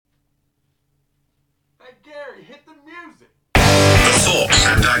Gary, hit the music. The thoughts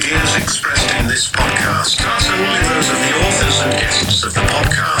and ideas expressed in this podcast are solely those of the authors and guests of the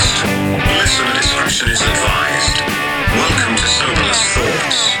podcast. Listener discretion is advised. Welcome to Soberless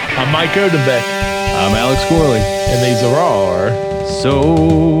Thoughts. I'm Mike Odenbeck. I'm Alex Corley. And these are our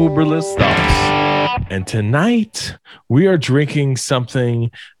Soberless Thoughts. And tonight we are drinking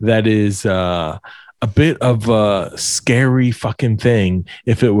something that is a bit of a scary fucking thing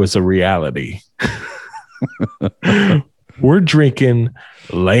if it was a reality. We're drinking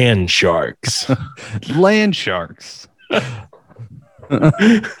land sharks. Land sharks.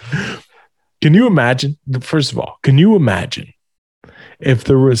 Can you imagine? First of all, can you imagine if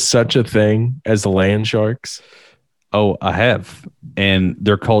there was such a thing as land sharks? Oh, I have. And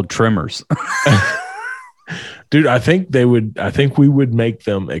they're called trimmers. Dude, I think we would make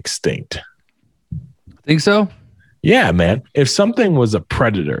them extinct. Think so? Yeah, man. If something was a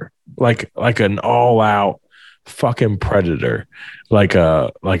predator, like an all-out fucking predator, like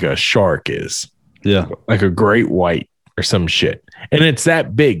a shark is. Yeah. Like a great white or some shit. And it's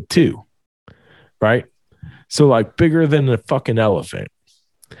that big too. Right? So like bigger than a fucking elephant.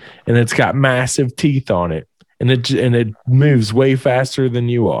 And it's got massive teeth on it. And it moves way faster than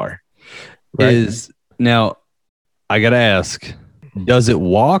you are. Right? Now, I gotta ask, does it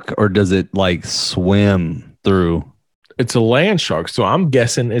walk or does it like swim through? It's a land shark, so I'm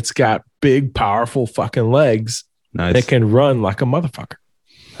guessing it's got big, powerful fucking legs that can run like a motherfucker.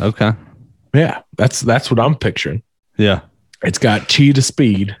 Okay. Yeah, that's what I'm picturing. Yeah. It's got cheetah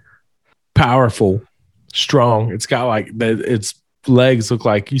speed, powerful, strong. It's got like its legs look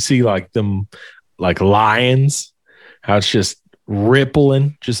like, you see like them like lions, how it's just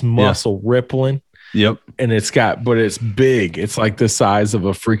rippling, just muscle rippling. Yep. And but it's big. It's like the size of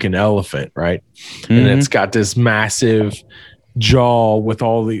a freaking elephant, right? Mm-hmm. And it's got this massive jaw with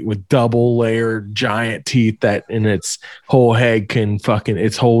double layered giant teeth that in its whole head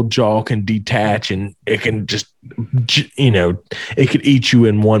its whole jaw can detach and it can just, it could eat you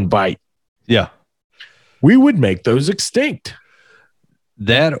in one bite. Yeah. We would make those extinct.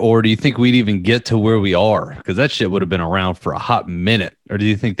 That, or do you think we'd even get to where we are? Because that shit would have been around for a hot minute. Or do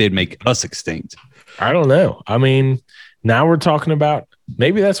you think they'd make us extinct? I don't know. I mean, now we're talking about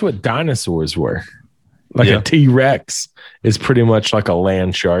maybe that's what dinosaurs were. Like a T-Rex is pretty much like a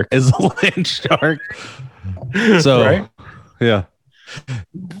land shark. Is a land shark. So, right? Yeah.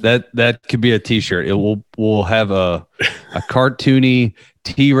 That could be a t-shirt. We'll have a cartoony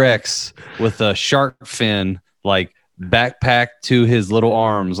T-Rex with a shark fin like backpack to his little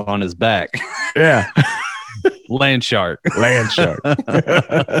arms on his back. Yeah. Land shark.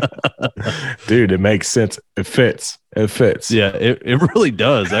 Dude, it makes sense. It fits. Yeah, it really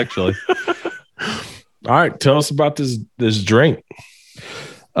does, actually. All right, tell us about this drink.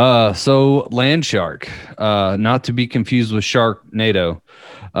 So land shark, not to be confused with Sharknado.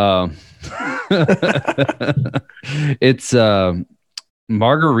 It's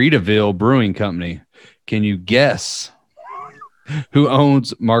Margaritaville Brewing Company. Can you guess who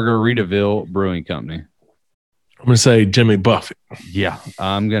owns Margaritaville Brewing Company? I'm going to say Jimmy Buffett. Yeah,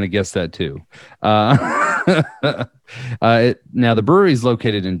 I'm going to guess that too. Now, the brewery is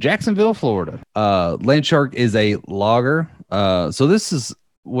located in Jacksonville, Florida. Land Shark is a lager. So this is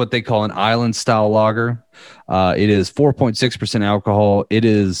what they call an island-style lager. It is 4.6% alcohol. It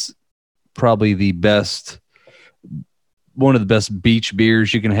is probably one of the best beach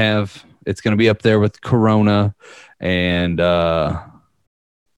beers you can have. It's going to be up there with Corona and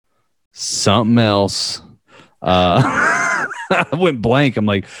something else. I went blank. I'm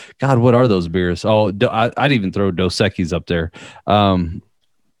like, God, what are those beers? Oh, I'd even throw Dos Equis up there. I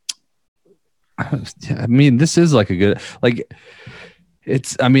mean, this is like a good, like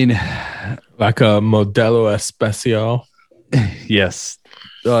it's, I mean, like a Modelo Especial. Yes.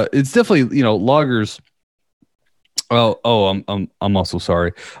 It's definitely, lagers. I'm also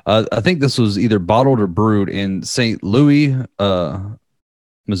sorry. I think this was either bottled or brewed in St. Louis,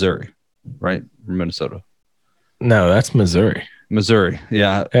 Missouri, right? Or Minnesota. No, that's Missouri.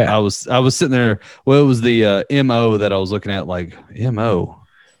 Yeah. I was sitting there. Well, it was the MO that I was looking at, like MO.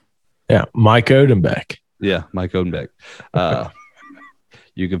 Yeah, Mike Odenbeck. Yeah, Mike Odenbeck.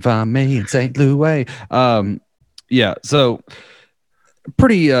 You can find me in St. Louis. Yeah, so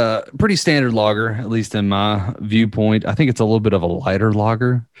pretty standard lager, at least in my viewpoint. I think it's a little bit of a lighter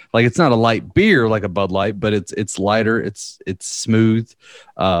lager. Like it's not a light beer like a Bud Light, but it's lighter. It's smooth,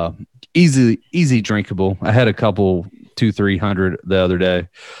 easy drinkable. I had a couple 200-300 the other day.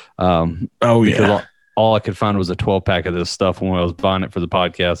 Because all I could find was a 12-pack of this stuff when I was buying it for the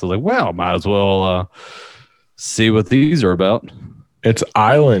podcast. I was like, well, might as well see what these are about. It's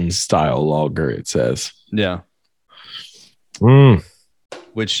island style lager, it says. Yeah. Mm.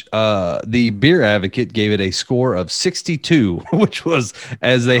 Which the Beer Advocate gave it a score of 62, which was,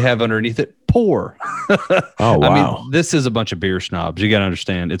 as they have underneath it, poor. Oh, wow. I mean, this is a bunch of beer snobs. You got to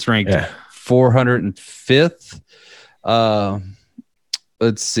understand. It's ranked Yeah. 405th.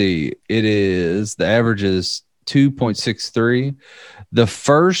 Let's see. It is, the average is 2.63. The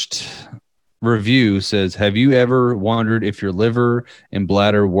first review says, have you ever wondered if your liver and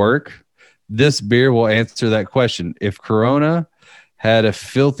bladder work? This beer will answer that question. If Corona had a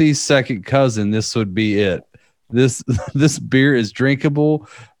filthy second cousin, this would be it. This beer is drinkable,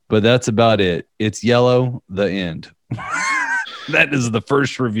 but that's about it. It's yellow, the end. That is the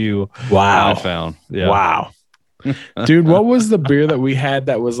first review I found. Yeah. Wow. Dude, what was the beer that we had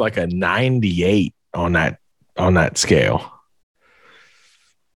that was like a 98 on that scale?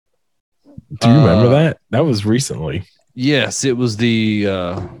 Do you remember that? That was recently. Yes, it was the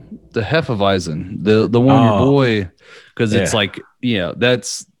Hefeweizen, the one your boy, because it's like,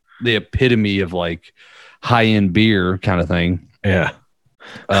 that's the epitome of like high end beer kind of thing. Yeah.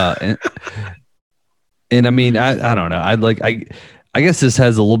 And I mean, I don't know. I guess this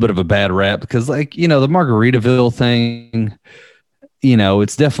has a little bit of a bad rap because, like, the Margaritaville thing,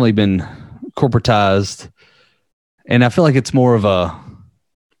 it's definitely been corporatized, and I feel like it's more of a.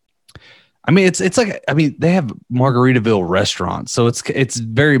 I mean, it's like, I mean, they have Margaritaville restaurants, so it's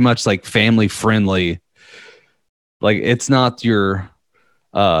very much like family friendly. Like, it's not your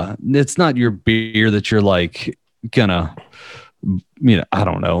beer that you're like gonna, I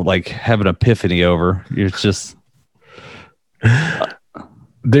don't know, like have an epiphany over. It's just,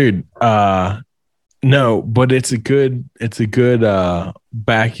 dude. No, but it's a good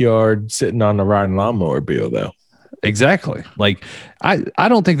backyard sitting on the riding lawnmower beer though. Exactly. Like, I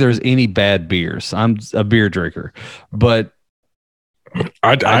don't think there's any bad beers. I'm a beer drinker, but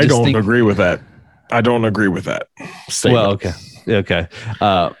I don't agree with that. I don't agree with that statement. Well, okay.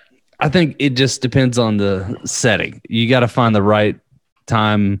 I think it just depends on the setting. You got to find the right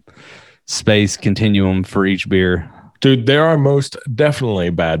time, space continuum for each beer. Dude, there are most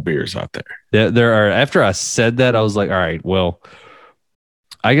definitely bad beers out there. There are. After I said that, I was like, all right, well,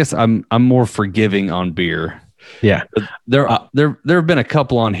 I guess I'm more forgiving on beer. Yeah. But there have been a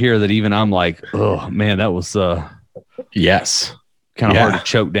couple on here that even I'm like, oh man, that was yes, kind of hard to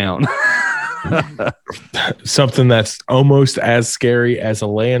choke down. Something that's almost as scary as a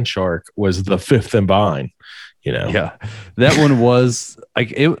land shark was the Fifth and Vine. Yeah, that one was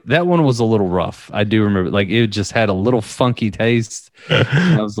like that one was a little rough. I do remember, like, it just had a little funky taste.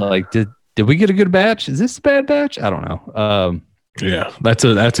 I was like, did we get a good batch? Is this a bad batch? I don't know. Yeah, that's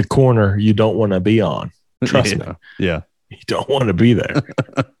a corner you don't want to be on. Trust me. Yeah, you don't want to be there.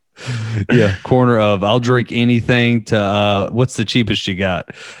 Yeah, corner of I'll drink anything to what's the cheapest you got?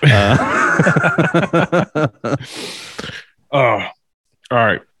 Oh, all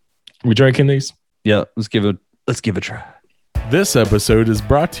right. We drinking these? Yeah, let's give it a try. This episode is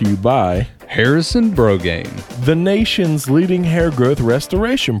brought to you by Harrison Brogain, the nation's leading hair growth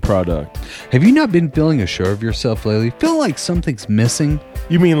restoration product. Have you not been feeling assured of yourself lately? Feel like something's missing?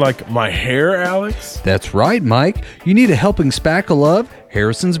 You mean like my hair, Alex? That's right, Mike. You need a helping spackle of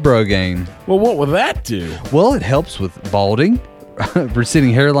Harrison's Brogain. Well, what will that do? Well, it helps with balding,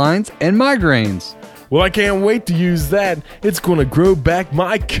 receding hairlines, and migraines. Well, I can't wait to use that. It's going to grow back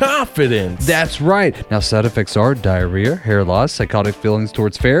my confidence. That's right. Now, side effects are diarrhea, hair loss, psychotic feelings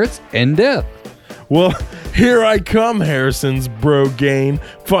towards ferrets, and death. Well, here I come, Harrison's Brogain.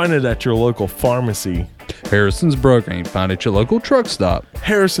 Find it at your local pharmacy. Harrison's Brogain. Find it at your local truck stop.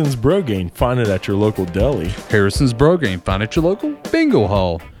 Harrison's Brogain. Find it at your local deli. Harrison's Brogain. Find it at your local bingo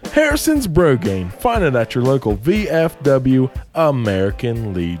hall. Harrison's Brogain. Find it at your local VFW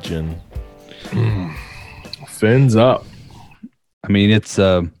American Legion. Fins up. I mean, it's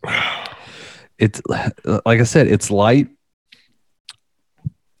like I said, it's light.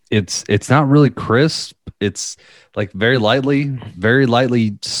 It's not really crisp. It's like very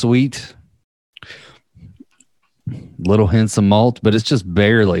lightly sweet. Little hints of malt, but it's just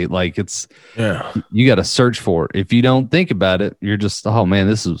barely, like, it's, you got to search for it. If you don't think about it, you're just, oh man,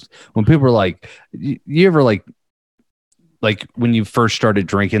 this is when people are like, you ever like when you first started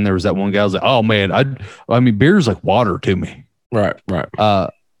drinking, there was that one guy was like, oh man, I mean, beer's like water to me. Right.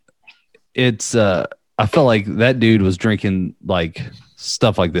 It's I felt like that dude was drinking like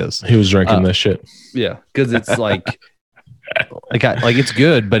stuff like this. He was drinking this shit. Yeah, because it's like it's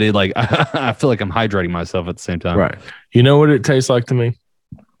good, but it like I feel like I'm hydrating myself at the same time. Right. You know what it tastes like to me?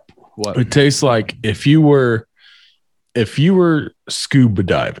 What? It tastes like if you were scuba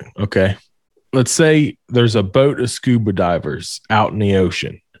diving, okay? Let's say there's a boat of scuba divers out in the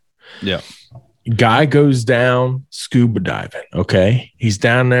ocean. Yeah. Guy goes down scuba diving. Okay. He's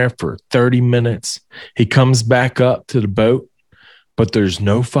down there for 30 minutes. He comes back up to the boat, but there's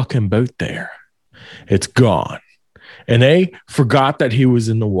no fucking boat there. It's gone. And they forgot that he was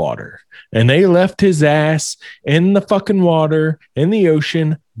in the water. And they left his ass in the fucking water, in the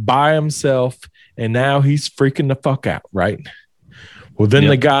ocean, by himself. And now he's freaking the fuck out, right? Well, then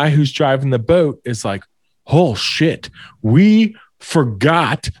the guy who's driving the boat is like, oh, shit, we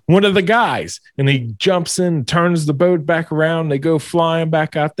forgot one of the guys. And he jumps in, turns the boat back around. They go flying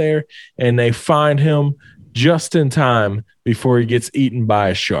back out there, and they find him just in time before he gets eaten by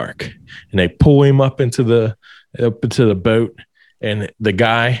a shark. And they pull him up into the boat, and the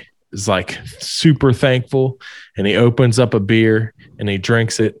guy is like super thankful, and he opens up a beer and he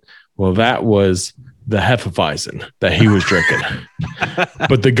drinks it. Well, that was the Hefeweizen that he was drinking.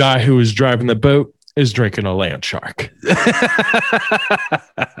 But the guy who was driving the boat is drinking a land shark.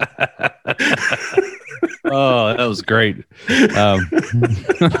 Oh, that was great.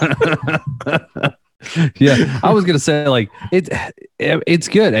 Yeah, I was gonna say, like, it's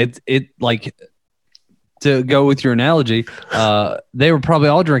good. It like, to go with your analogy, they were probably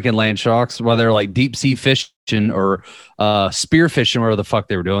all drinking land sharks while they're like deep sea fishing or spear fishing, whatever the fuck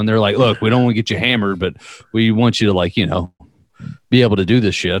they were doing. They're like, look, we don't want to get you hammered, but we want you to, like, you know, be able to do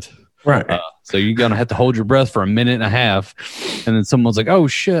this shit. Right. So you're going to have to hold your breath for a minute and a half. And then someone's like, oh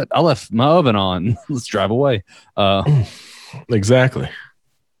shit, I left my oven on. Let's drive away. Exactly.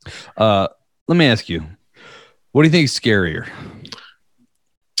 Let me ask you, what do you think is scarier?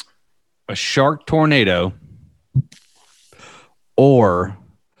 A shark tornado or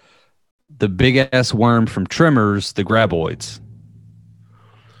the big ass worm from Tremors, the graboids?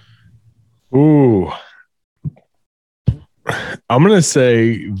 Ooh. I'm going to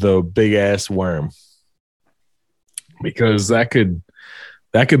say the big ass worm, because that could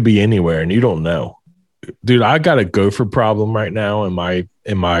be anywhere and you don't know. Dude, I got a gopher problem right now in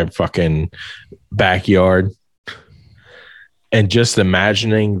my fucking backyard. And just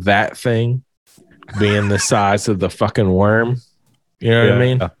imagining that thing being the size of the fucking worm, you know what I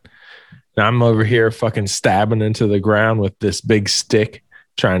mean? And I'm over here fucking stabbing into the ground with this big stick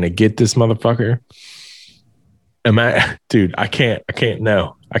trying to get this motherfucker. Dude, I can't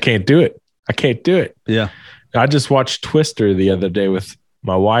do it. I can't do it. Yeah. I just watched Twister the other day with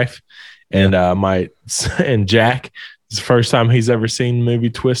my wife and and Jack. It's the first time he's ever seen the movie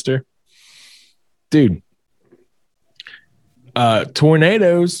Twister. Dude,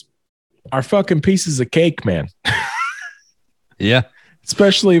 tornadoes are fucking pieces of cake, man. Yeah.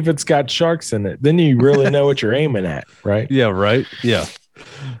 Especially if it's got sharks in it. Then you really know what you're aiming at, right? Yeah, right. Yeah.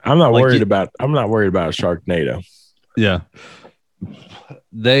 I'm not worried about a Sharknado. Yeah.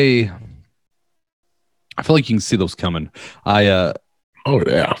 I feel like you can see those coming. Oh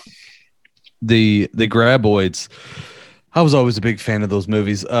yeah. The graboids. I was always a big fan of those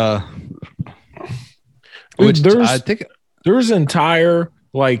movies. There's entire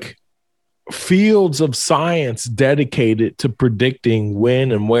like fields of science dedicated to predicting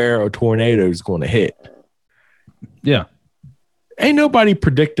when and where a tornado is going to hit. Yeah. Ain't nobody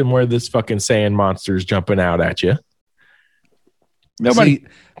predicting where this fucking sand monster is jumping out at you. Nobody.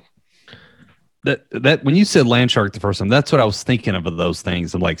 See, that when you said land shark the first time, that's what I was thinking of those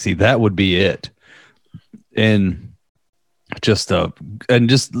things. I'm like, see, that would be it. And just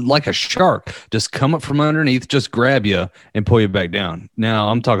like a shark, just come up from underneath, just grab you and pull you back down. Now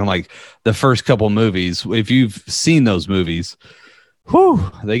I'm talking like the first couple movies. If you've seen those movies,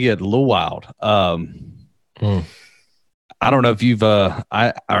 they get a little wild. I don't know if you've all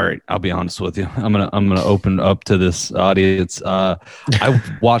right, I'll be honest with you. I'm gonna open up to this audience. I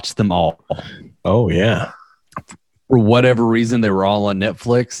watched them all. Oh yeah. For whatever reason, they were all on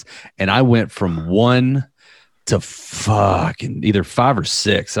Netflix, and I went from 1 to fucking either 5 or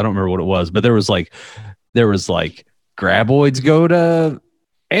 6. I don't remember what it was, but there was like graboids go to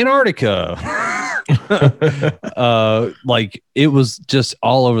Antarctica. Like it was just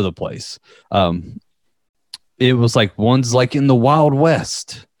all over the place. It was like one's like in the Wild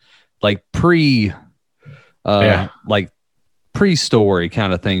West, like like pre-story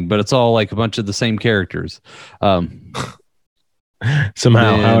kind of thing, but it's all like a bunch of the same characters. However,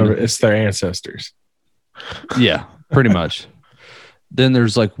 it's their ancestors. Yeah, pretty much. Then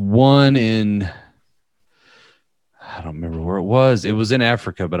there's like one in, I don't remember where it was. It was in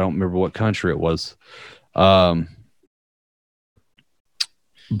Africa, but I don't remember what country it was. But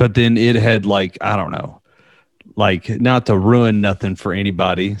then it had like, I don't know. Like, not to ruin nothing for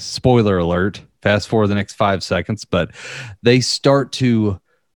anybody, spoiler alert, fast forward the next 5 seconds, but they start to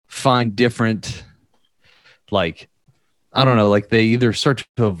find different like I don't know, like they either start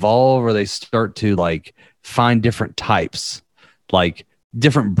to evolve or they start to like find different types, like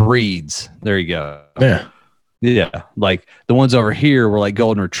different breeds. There you go. Yeah. Yeah. Like the ones over here were like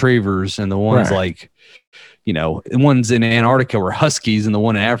golden retrievers, and the ones Right. like, you know, the ones in Antarctica were huskies, and the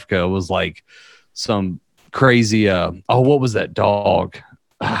one in Africa was like some crazy what was that dog?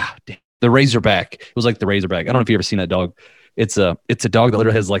 Damn. The Razorback. It was like the Razorback. I don't know if you ever seen that dog. It's a dog that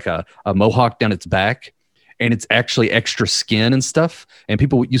literally has like a mohawk down its back, and it's actually extra skin and stuff. And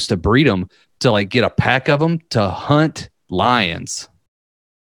people used to breed them to like get a pack of them to hunt lions.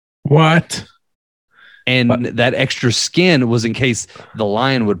 What? And that extra skin was in case the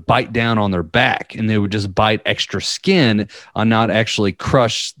lion would bite down on their back, and they would just bite extra skin on not actually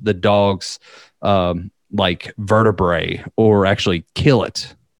crush the dog's like vertebrae or actually kill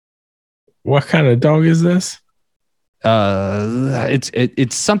it. What kind of dog is this?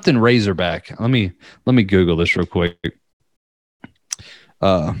 It's something Razorback. Let me Google this real quick.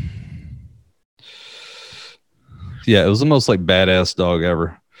 Yeah, it was the most like badass dog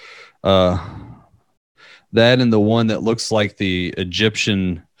ever. That and the one that looks like the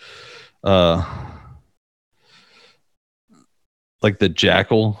Egyptian, like the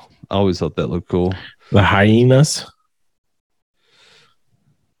jackal. I always thought that looked cool. The hyenas?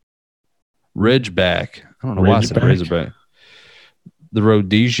 Ridgeback. I don't know why I said Ridgeback? Razorback. The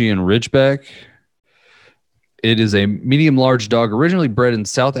Rhodesian Ridgeback. It is a medium-large dog originally bred in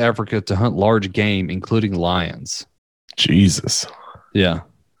South Africa to hunt large game, including lions. Jesus. Yeah.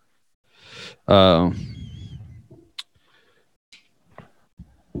 But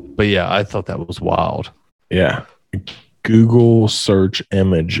yeah, I thought that was wild. Yeah. Google search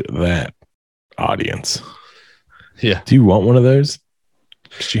image that, audience. Yeah. Do you want one of those?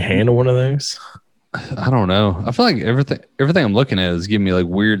 Could you handle one of those? I don't know. I feel like everything I'm looking at is giving me like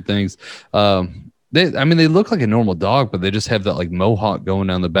weird things. They look like a normal dog, but they just have that like mohawk going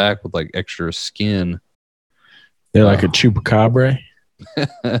down the back with like extra skin. They're like a chupacabra.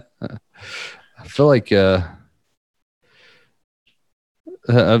 I feel like I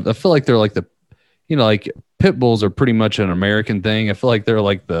feel like they're like the, you know, like pit bulls are pretty much an American thing. I feel like they're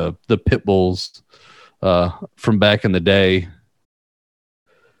like the pit bulls from back in the day.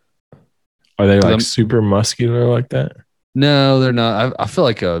 Are they like super muscular like that? No, they're not. I feel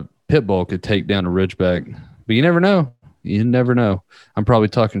like a pit bull could take down a Ridgeback, but you never know. You never know. I'm probably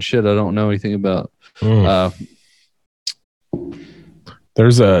talking shit I don't know anything about.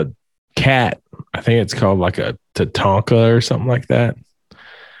 There's a cat. I think it's called like a Tatanka or something like that.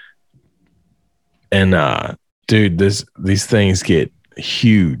 And dude, these things get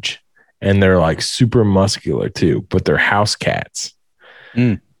huge, and they're like super muscular too. But they're house cats.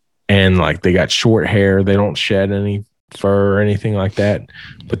 And like they got short hair. They don't shed any fur or anything like that,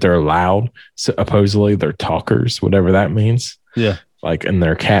 but they're loud. So supposedly they're talkers, whatever that means. Yeah. Like in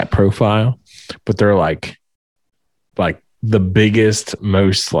their cat profile, but they're like the biggest,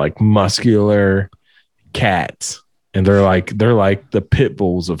 most like muscular cats. And they're like the pit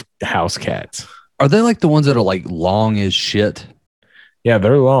bulls of house cats. Are they like the ones that are like long as shit? Yeah,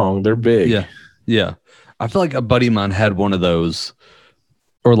 they're long. They're big. Yeah. Yeah. I feel like a buddy of mine had one of those,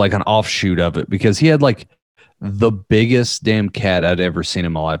 or like an offshoot of it, because he had like the biggest damn cat I'd ever seen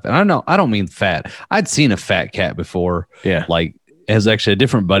in my life. And I don't mean fat. I'd seen a fat cat before. Yeah. Like, as actually a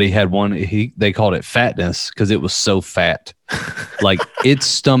different buddy had one. They called it fatness because it was so fat. Like its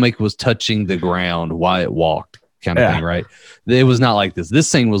stomach was touching the ground while it walked, kind of thing, right? It was not like this.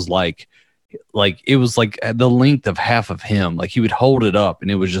 This thing was like it was like the length of half of him. Like he would hold it up and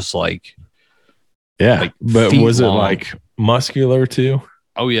it was just like, but was long. it like muscular too?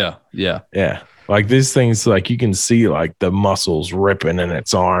 Oh yeah. Yeah. Yeah. Like these things, like you can see like the muscles ripping in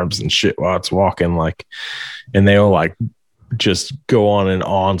its arms and shit while it's walking, like, and they'll like just go on an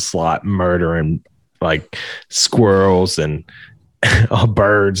onslaught murdering like squirrels and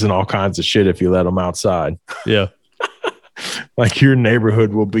birds and all kinds of shit if you let them outside. Yeah. Like your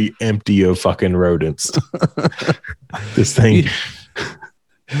neighborhood will be empty of fucking rodents. This thing.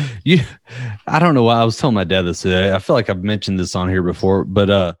 I don't know why. I was telling my dad this today. I feel like I've mentioned this on here before,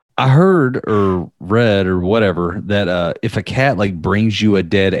 but I heard or read or whatever that if a cat like brings you a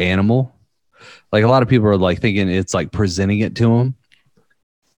dead animal, like a lot of people are like thinking it's like presenting it to them.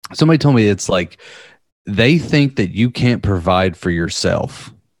 Somebody told me it's like they think that you can't provide for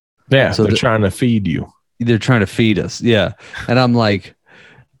yourself. Yeah, so they're trying to feed you. They're trying to feed us. Yeah. And I'm like,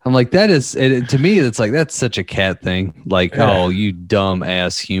 that is, to me, it's like, that's such a cat thing. Like, oh, you dumb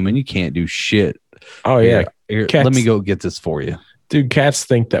ass human. You can't do shit. Oh, yeah. Here, let me go get this for you. Dude, cats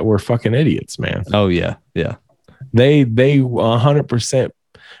think that we're fucking idiots, man. Oh, yeah. Yeah. They 100%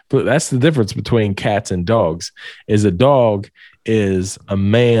 But that's the difference between cats and dogs. Is a dog is a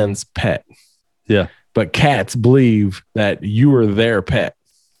man's pet. Yeah. But cats believe that you are their pet.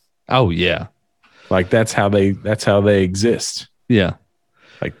 Oh yeah. Like that's how they exist. Yeah.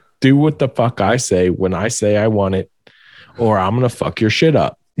 Like, do what the fuck I say when I say I want it, or I'm gonna fuck your shit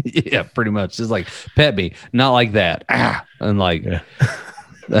up. Yeah, pretty much. Just like pet me, not like that. And like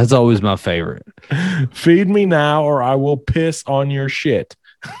that's always my favorite. Feed me now, or I will piss on your shit.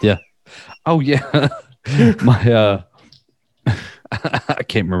 Yeah. Oh yeah. My I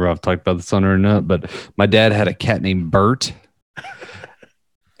can't remember if I've talked about this on or not, but my dad had a cat named Bert.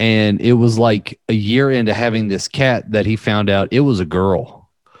 And it was like a year into having this cat that he found out it was a girl.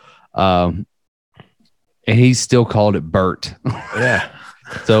 And he still called it Bert. Yeah.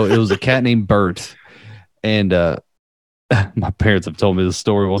 So it was a cat named Bert. And my parents have told me this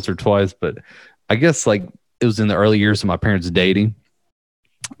story once or twice, but I guess like it was in the early years of my parents dating.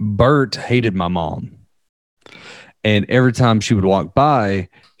 Bert hated my mom. And every time she would walk by,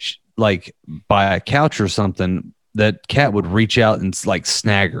 like by a couch or something, that cat would reach out and like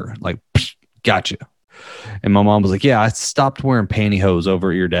snag her, like, gotcha. And my mom was like, yeah, I stopped wearing pantyhose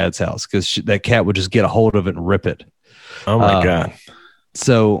over at your dad's house because that cat would just get a hold of it and rip it. Oh my God.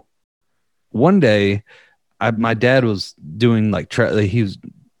 So one day, my dad was doing like, he was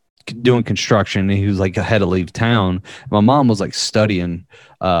doing construction and he was like, I had to leave town. My mom was like studying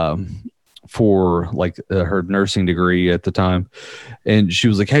for like her nursing degree at the time. And she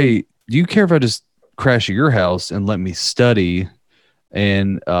was like, hey, do you care if I just crash at your house and let me study?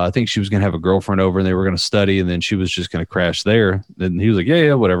 And I think she was going to have a girlfriend over and they were going to study. And then she was just going to crash there. Then he was like,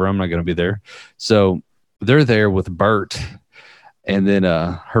 yeah, whatever. I'm not going to be there. So they're there with Bert. And then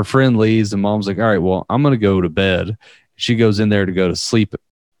her friend leaves and mom's like, all right, well, I'm going to go to bed. She goes in there to go to sleep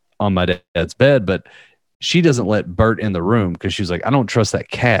on my dad's bed, but she doesn't let Bert in the room because she's like, I don't trust that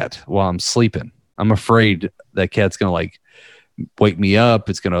cat while I'm sleeping. I'm afraid that cat's going to like wake me up.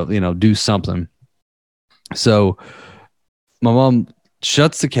 It's going to, do something. So my mom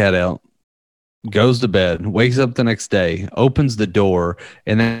shuts the cat out, goes to bed, wakes up the next day, opens the door,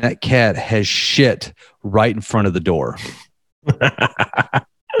 and that cat has shit right in front of the door.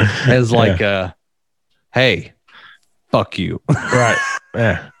 As like, hey, fuck you. Right.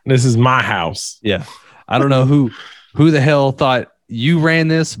 Yeah. This is my house. Yeah. I don't know who the hell thought you ran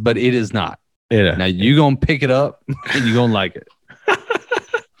this, but it is not. Yeah. Now you gonna pick it up and you gonna like it.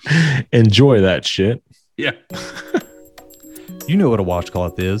 Enjoy that shit. Yeah. You know what a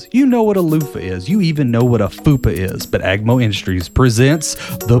washcloth is. You know what a loofah is. You even know what a fupa is. But Agmo Industries presents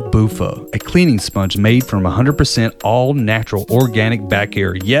the Boofa, a cleaning sponge made from 100% all natural organic back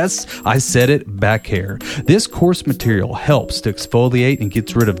hair. Yes, I said it, back hair. This coarse material helps to exfoliate and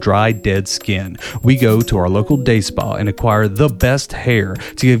gets rid of dry, dead skin. We go to our local day spa and acquire the best hair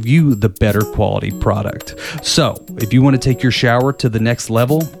to give you the better quality product. So, if you want to take your shower to the next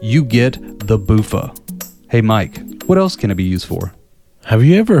level, you get the Boofa. Hey, Mike. What else can it be used for? Have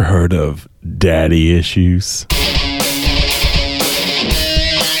you ever heard of daddy issues?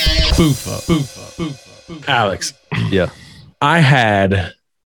 Boofa. Alex. Yeah. I had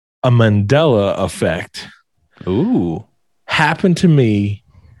a Mandela effect Ooh. happen to me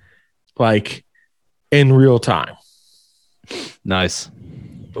like in real time. Nice.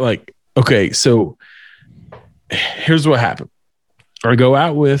 Like, okay, so here's what happened. I go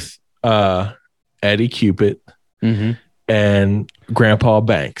out with Eddie Cupid and Grandpa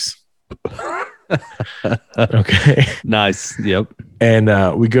Banks. Okay. Nice. Yep.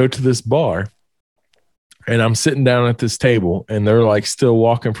 And we go to this bar and I'm sitting down at this table and they're like still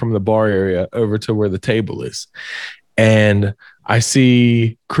walking from the bar area over to where the table is. And I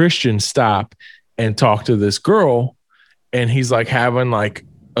see Christian stop and talk to this girl and he's like having like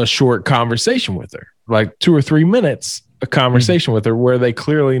a short conversation with her, like 2 or 3 minutes, a conversation with her where they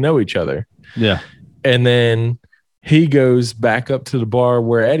clearly know each other. Yeah. And then he goes back up to the bar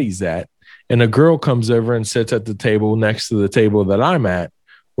where Eddie's at. And a girl comes over and sits at the table next to the table that I'm at,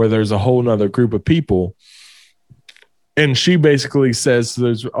 where there's a whole nother group of people. And she basically says,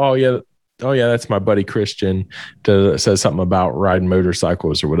 oh yeah, that's my buddy Christian. Says something about riding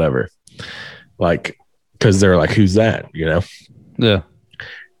motorcycles or whatever. Like, because they're like, who's that? Yeah.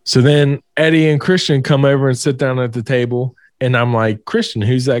 So then Eddie and Christian come over and sit down at the table. And I'm like, Christian,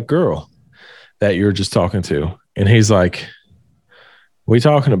 who's that girl that you're just talking to? And he's like, what are you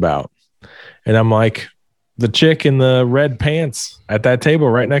talking about? And I'm like, the chick in the red pants at that table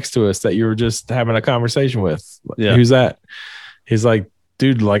right next to us that you were just having a conversation with. Yeah. Who's that? He's like,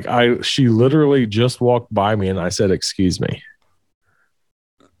 dude, like she literally just walked by me and I said, excuse me.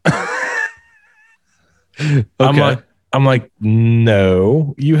 Okay. I'm like,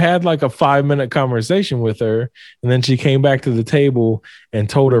 no, you had like a 5-minute conversation with her. And then she came back to the table and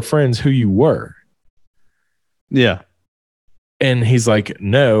told her friends who you were. Yeah. And he's like,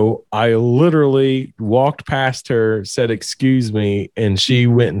 no, I literally walked past her, said, excuse me. And she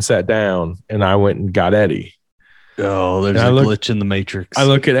went and sat down and I went and got Eddie. Oh, there's a glitch in the matrix. I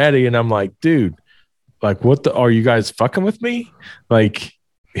look at Eddie and I'm like, dude, like, what the, are you guys fucking with me? Like,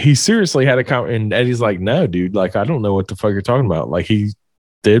 he seriously had a comment, and Eddie's like, no, dude, like, I don't know what the fuck you're talking about. Like, he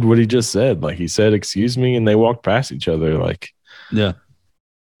did what he just said. Like, he said, excuse me, and they walked past each other. Like, yeah,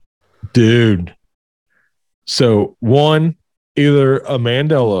 dude. So, one, either a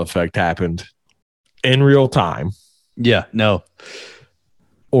Mandela effect happened in real time. Yeah, no.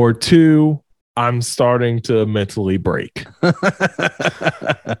 Or two, I'm starting to mentally break.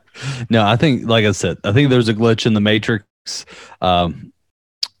 No, I think, like I said, I think there's a glitch in the matrix.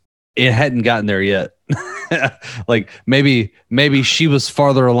 It hadn't gotten there yet. Like maybe she was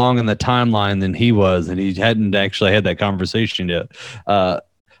farther along in the timeline than he was, and he hadn't actually had that conversation yet.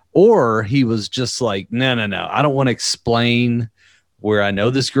 Or he was just like, no, I don't want to explain where I know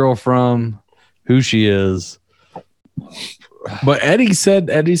this girl from, who she is. But Eddie said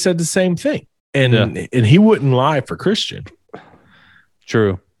the same thing, and he wouldn't lie for Christian.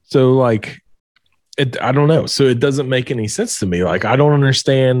 True. So like, I don't know. So it doesn't make any sense to me. Like, I don't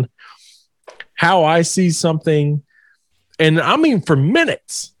understand how I see something, and I mean for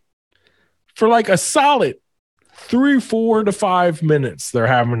minutes, for like a solid 3, 4 to 5 minutes, they're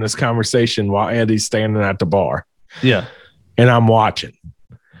having this conversation while Eddie's standing at the bar. Yeah. And I'm watching.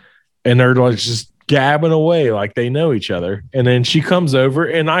 And they're like just gabbing away like they know each other. And then she comes over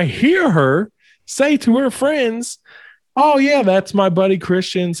and I hear her say to her friends, oh yeah, that's my buddy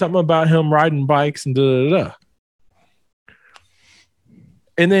Christian, something about him riding bikes and da-da-da.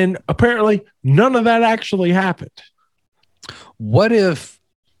 And then apparently none of that actually happened. What if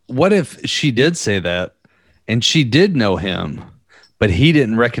she did say that and she did know him, but he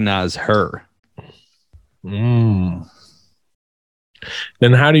didn't recognize her? Then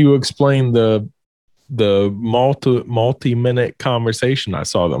how do you explain the multi-minute conversation I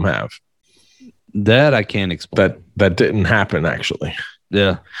saw them have? That I can't explain. That didn't happen actually.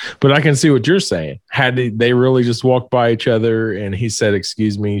 Yeah. But I can see what you're saying. Had they really just walked by each other and he said,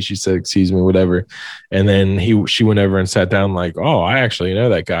 excuse me, she said, excuse me, whatever. And then she went over and sat down like, oh, I actually know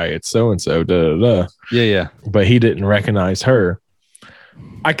that guy. It's so-and-so, da-da-da. Yeah. But he didn't recognize her.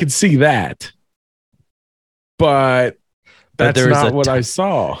 I could see that. But that's not what I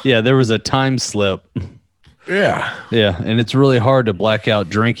saw. Yeah, there was a time slip. Yeah. Yeah, and it's really hard to black out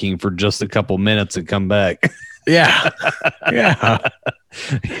drinking for just a couple minutes and come back. Yeah. Yeah.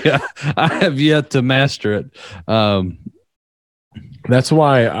 Yeah, I have yet to master it. That's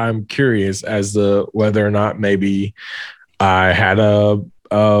why I'm curious as to whether or not maybe I had a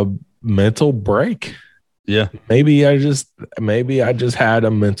mental break. Yeah. Maybe I just had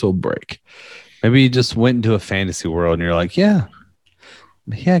a mental break. Maybe you just went into a fantasy world and you're like, yeah,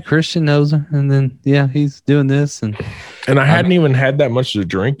 Christian knows her, and then he's doing this, and I hadn't even had that much to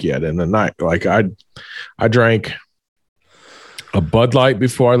drink yet in the night. Like I drank a Bud Light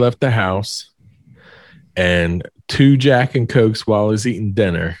before I left the house, and 2 Jack and Cokes while I was eating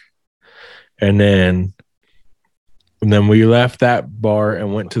dinner, and then we left that bar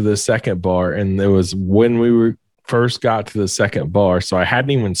and went to the second bar, and it was when we first got to the second bar, so I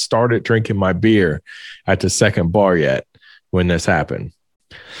hadn't even started drinking my beer at the second bar yet when this happened.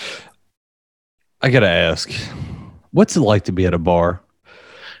 I gotta ask, what's it like to be at a bar?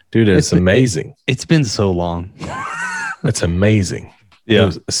 Dude, it's amazing. It's been so long. It's amazing. Yeah. It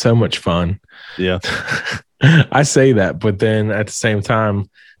was so much fun. Yeah. I say that, but then at the same time,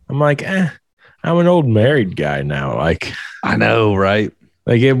 I'm like, I'm an old married guy now. Like, I know, right?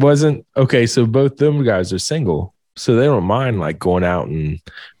 Like, it wasn't okay. So both them guys are single, so they don't mind like going out and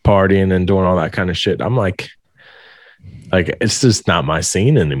partying and doing all that kind of shit. I'm like it's just not my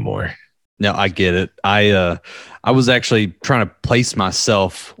scene anymore. No, I get it. I was actually trying to place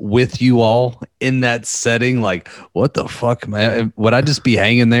myself with you all in that setting. Like, what the fuck, man? Would I just be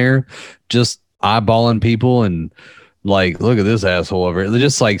hanging there, just eyeballing people and like, look at this asshole over here?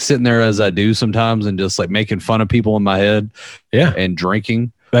 Just like sitting there as I do sometimes and just like making fun of people in my head. Yeah. And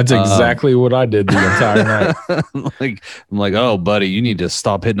drinking. That's exactly what I did the entire night. I'm like, oh, buddy, you need to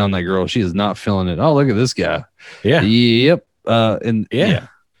stop hitting on that girl. She is not feeling it. Oh, look at this guy. Yeah. Yep. Yeah.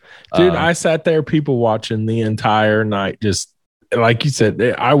 Dude, I sat there people watching the entire night. Just like you said,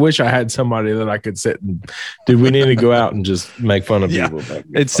 I wish I had somebody that I could sit and, dude, we need to go out and just make fun of people.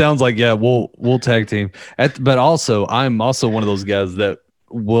 It sounds like, we'll tag team. But also, I'm also one of those guys that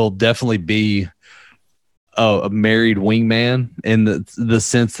will definitely be a married wingman in the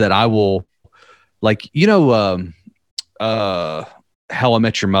sense that I will, like, How I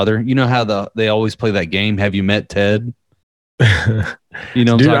Met Your Mother. You know how they always play that game, Have You Met Ted? You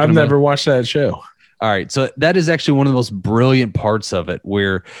know, dude, I've never watched that show. All right, so that is actually one of the most brilliant parts of it,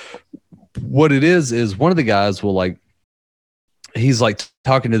 where what it is one of the guys will, like, he's like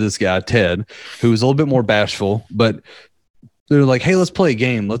talking to this guy Ted, who's a little bit more bashful, but they're like, "Hey, let's play a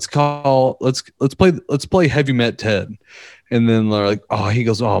game. Let's play Have You Met Ted?" And then they're like, "Oh," he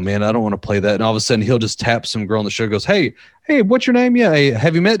goes, "Oh man, I don't want to play that." And all of a sudden, he'll just tap some girl on the show, goes, "Hey, what's your name? Yeah, hey,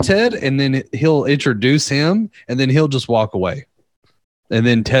 have you met Ted?" And then he'll introduce him, and then he'll just walk away. And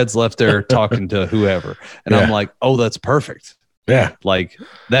then Ted's left there talking to whoever. And I'm like, "Oh, that's perfect." Yeah. Like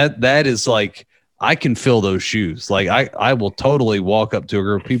that is like, I can fill those shoes. Like I will totally walk up to a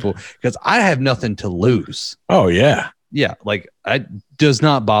group of people because I have nothing to lose. Oh yeah. Yeah. Like does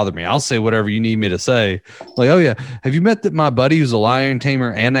not bother me. I'll say whatever you need me to say. Like, "Oh yeah, have you met my buddy who's a lion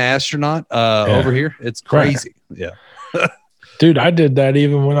tamer and an astronaut over here? It's crazy." Right. Yeah. Dude, I did that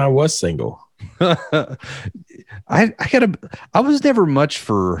even when I was single. I was never much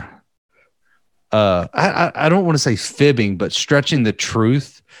for I don't want to say fibbing, but stretching the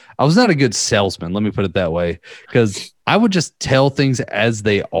truth. I was not a good salesman, let me put it that way, because I would just tell things as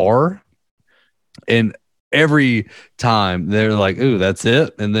they are, and every time they're like, "Ooh, that's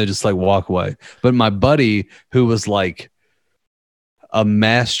it," and they just like walk away. But my buddy, who was like a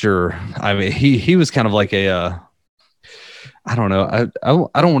master, I mean, he was kind of like a I don't know.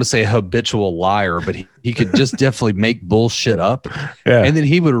 I don't want to say a habitual liar, but he could just definitely make bullshit up. Yeah. And then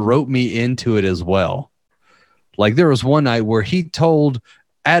he would rope me into it as well. Like there was one night where he told,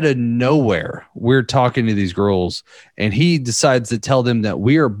 out of nowhere, we're talking to these girls, and he decides to tell them that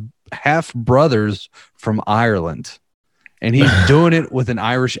we are half brothers from Ireland. And he's doing it with an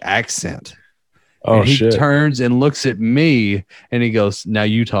Irish accent. Oh, and he shit. turns and looks at me and he goes, "Now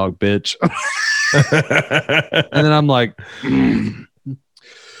you talk, bitch." And then I'm like,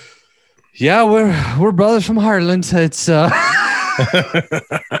 "Yeah, we're brothers from Ireland. It's and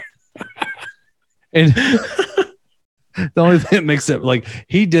the only thing that makes it, like,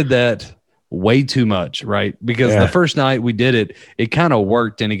 he did that way too much, right? Because the first night we did it kind of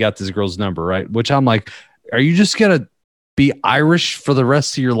worked, and he got this girl's number, right? Which I'm like, "Are you just gonna be Irish for the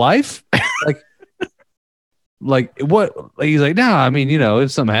rest of your life?" Like what? He's like, "No, I mean,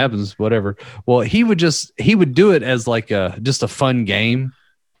 if something happens, whatever." Well, he would do it as like just a fun game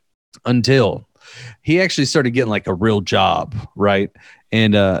until he actually started getting like a real job, right?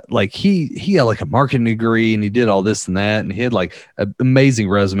 And like he had like a marketing degree, and he did all this and that, and he had like an amazing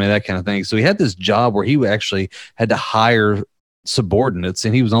resume, that kind of thing. So he had this job where he actually had to hire subordinates,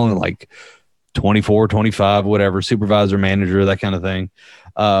 and he was only like 24, 25, whatever, supervisor, manager, that kind of thing.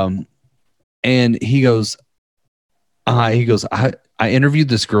 And he goes, I interviewed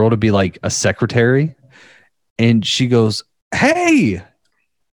this girl to be like a secretary, and she goes, "Hey,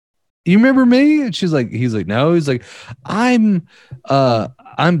 you remember me?" And he's like, "No." He's like, I'm da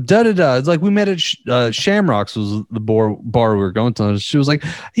da da. It's like, we met at Shamrocks, was the bar we were going to. She was like,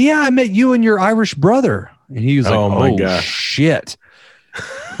 "Yeah, I met you and your Irish brother." And he was like, "Oh my God, shit."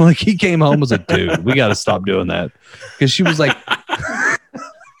 Like, he came home as a dude. We got to stop doing that. Because she was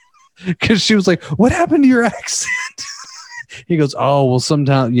like, "What happened to your accent?" He goes, "Oh, well,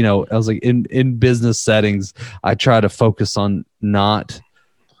 sometimes, I was like, in business settings, I try to focus on not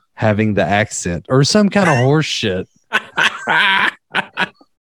having the accent," or some kind of horse shit.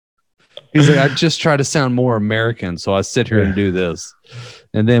 He's like, "I just try to sound more American, so I sit here and do this.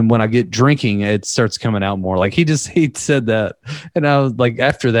 And then when I get drinking, it starts coming out more." Like, he said that. And I was like,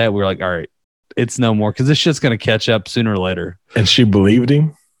 after that, we were like, "All right, it's no more, because this shit's going to catch up sooner or later." And she believed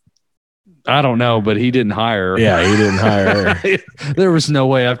him? I don't know, but he didn't hire her. Yeah, he didn't hire her. There was no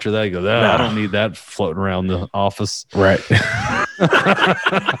way after that. He goes, "I don't need that floating around the office." Right.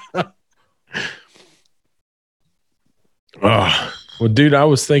 Oh, well, dude, I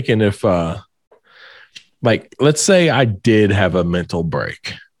was thinking if, like, let's say I did have a mental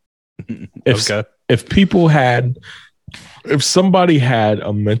break. If somebody had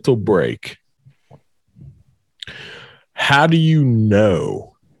a mental break, how do you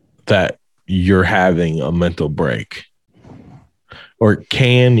know that you're having a mental break? Or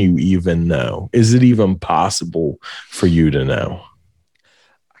can you even know? Is it even possible for you to know?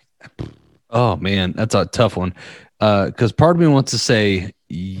 Oh man, that's a tough one. Because part of me wants to say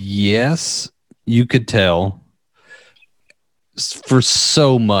yes, you could tell for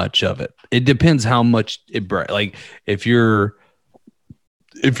so much of it. It depends how much like if you're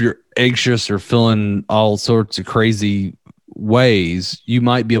anxious or feeling all sorts of crazy ways, you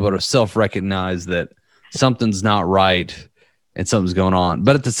might be able to self-recognize that, something's not right and something's going on.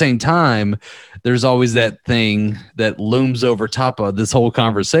 But at the same time, there's always that thing that looms over top of this whole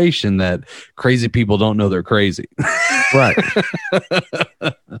conversation that crazy people don't know they're crazy. Right.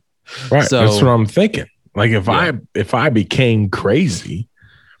 Right. So- That's what I'm thinking. Like if I became crazy,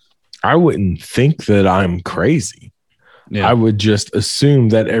 I wouldn't think that I'm crazy. Yeah. I would just assume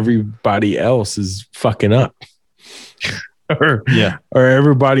that everybody else is fucking up. or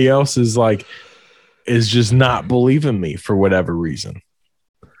everybody else is just not believing me for whatever reason.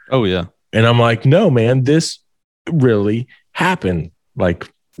 Oh yeah. And I'm like, no, man, this really happened.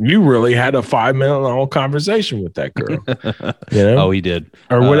 Like, you really had a 5-minute long conversation with that girl. You know? Oh, he did.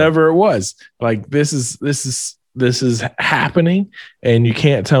 Or whatever it was. Like, this is happening, and you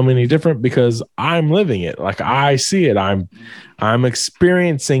can't tell me any different because I'm living it. Like, I see it. I'm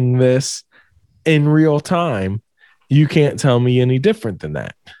experiencing this in real time. You can't tell me any different than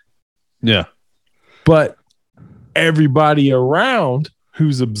that. Yeah. But everybody around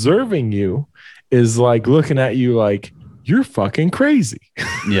who's observing you is like looking at you like you're fucking crazy.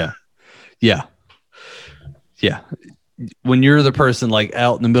 Yeah. Yeah. Yeah. When you're the person like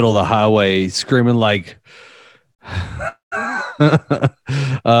out in the middle of the highway screaming like I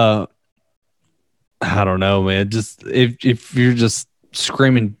don't know, man. Just if you're just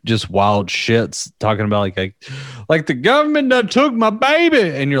screaming just wild shits, talking about like the government that took my baby,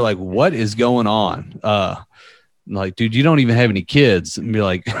 and you're like, what is going on? Like, dude, you don't even have any kids, and be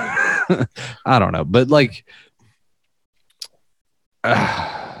like, I don't know, but like,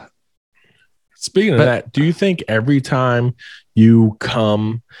 speaking of that, do you think every time you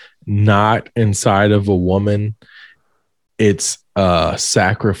come not inside of a woman, it's a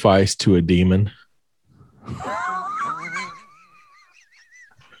sacrifice to a demon?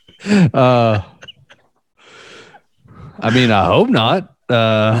 I mean, I hope not.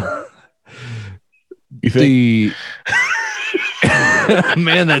 You think?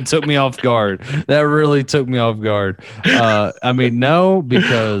 Man, that took me off guard. That really took me off guard. I mean, no,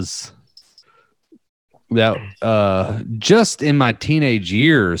 because that just in my teenage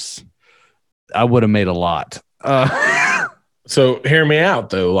years, I would have made a lot. So hear me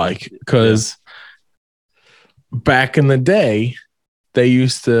out though, like, because back in the day, they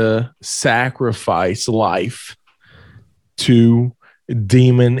used to sacrifice life to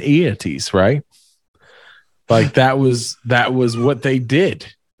demon deities, right? Like that was what they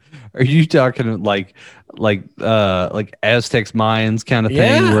did. Are you talking like Aztecs, Mayans kind of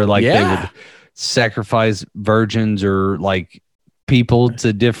thing, where like they would sacrifice virgins or like people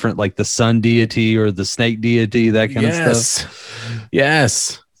to different, like the sun deity or the snake deity, that kind of stuff?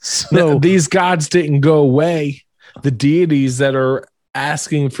 Yes. So These gods didn't go away. The deities that are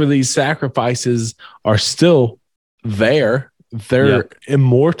asking for these sacrifices are still there. They're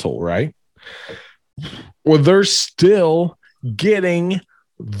immortal, right? Well, they're still getting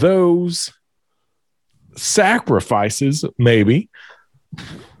those sacrifices, maybe,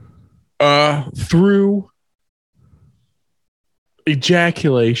 through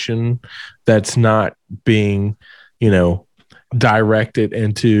ejaculation that's not being, directed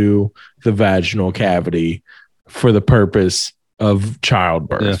into the vaginal cavity for the purpose of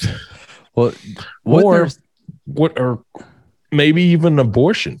childbirth. Yeah. Well, or maybe even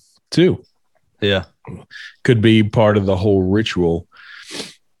abortion too. Yeah. Could be part of the whole ritual,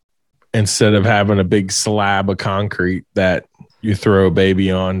 instead of having a big slab of concrete that you throw a baby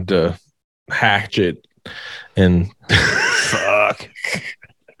on to hatch it and fuck.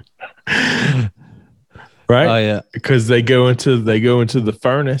 Right? Oh yeah. Because they go into the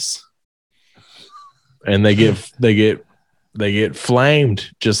furnace and they get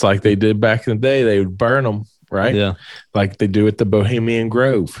flamed just like they did back in the day. They would burn them, right? Yeah. Like they do at the Bohemian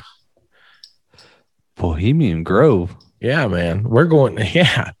Grove. Bohemian Grove. Yeah, man. We're going,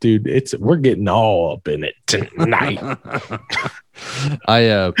 dude, we're getting all up in it tonight.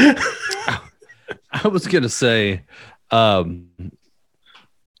 I was gonna say, let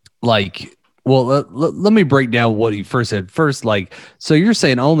me break down what he first said. First, like, so you're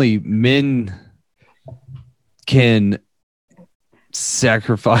saying only men can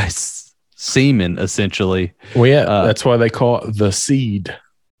sacrifice semen, essentially. Well, yeah, that's why they call it the seed.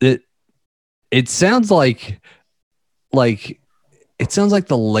 It sounds like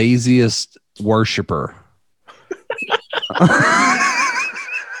the laziest worshiper.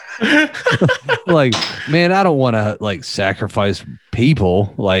 Like, man, I don't want to like sacrifice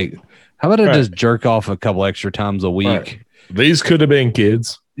people. Like, how about I just jerk off a couple extra times a week? Right. These could have been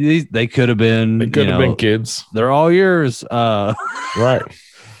kids. They could have been. They could have been kids. They're all yours. Right.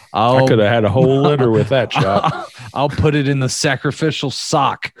 I could have had a whole litter with that shot. I'll put it in the sacrificial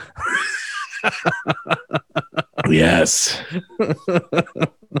sock. Yes.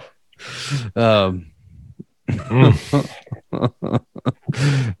 Oh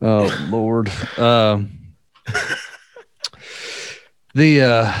Lord.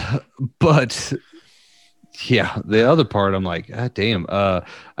 But yeah, the other part I'm like, God damn. I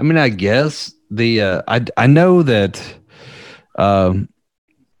mean, I guess I know that I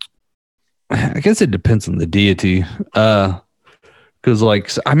guess it depends on the deity. Because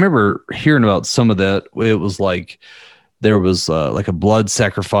like I remember hearing about some of that. It was like there was like a blood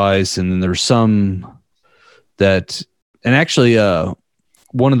sacrifice, and then there's some that, and actually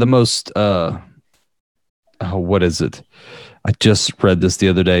one of the most what is it? I just read this the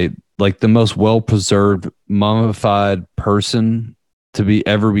other day. Like the most well-preserved mummified person to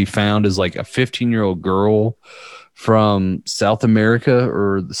ever be found is like a 15-year-old girl from South America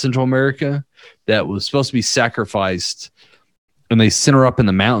or Central America that was supposed to be sacrificed, and they sent her up in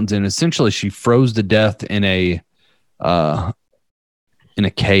the mountains, and essentially she froze to death in a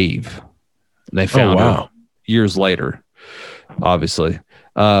cave. They found her years later, obviously.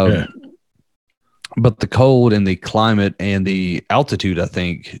 But the cold and the climate and the altitude, I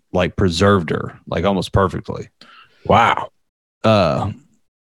think, like preserved her like almost perfectly. Wow. But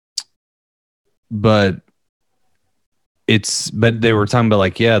they were talking about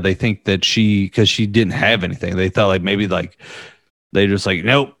like, yeah, they think that because she didn't have anything, they thought like maybe like they just like,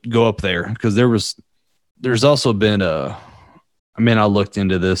 nope, go up there. Because there's also been I looked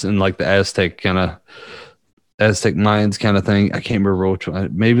into this and like the Aztec Mayans kind of thing. I can't remember which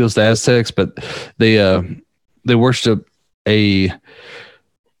one. Maybe it was the Aztecs, but they worship a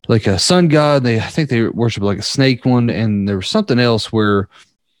sun god. I think they worship like a snake one, and there was something else where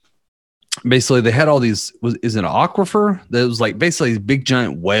basically they had all these. Is it an aquifer? That was like basically big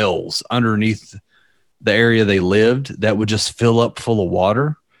giant wells underneath the area they lived that would just fill up full of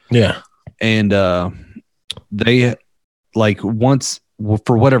water. Yeah, and they like once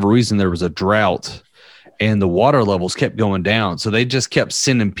for whatever reason there was a drought. And the water levels kept going down. So they just kept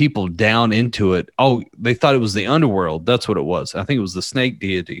sending people down into it. Oh, they thought it was the underworld. That's what it was. I think it was the snake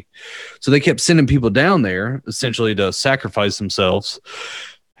deity. So they kept sending people down there essentially to sacrifice themselves.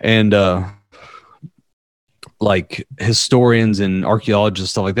 And like historians and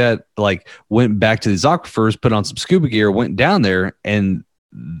archaeologists, stuff like that, like went back to these aquifers, put on some scuba gear, went down there, and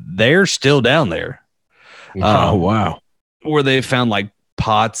they're still down there. Oh, wow. Where they found like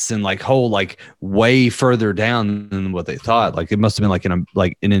pots and like whole like way further down than what they thought. Like it must have been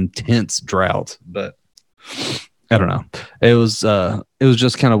like an intense drought, but I don't know. It was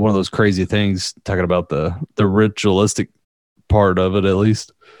just kind of one of those crazy things talking about the ritualistic part of it, at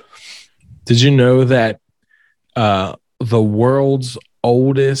least. Did you know that the world's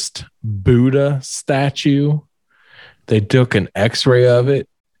oldest Buddha statue, they took an x-ray of it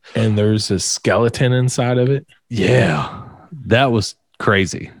and there's a skeleton inside of it? Yeah, that was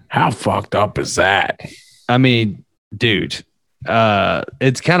crazy. How fucked up is that? I mean, dude,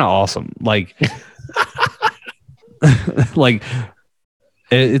 it's kind of awesome. Like, like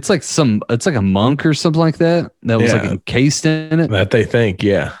it's like a monk or something like that was like encased in it. That they think,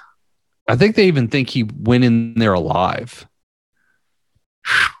 yeah. I think they even think he went in there alive.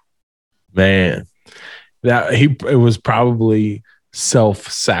 Man, it was probably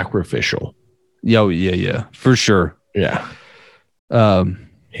self-sacrificial. Yeah, for sure. Yeah.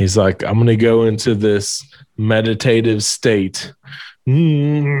 He's like, I'm going to go into this meditative state.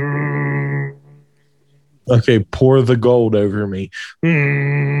 Okay, pour the gold over me.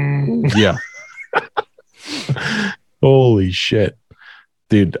 Yeah. Holy shit.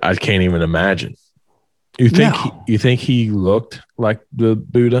 Dude, I can't even imagine. You think he looked like the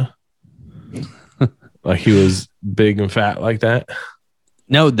Buddha? Like he was big and fat like that?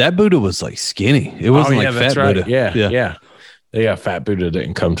 No, that Buddha was like skinny. It wasn't like fat Buddha. Yeah. Yeah, fat Buddha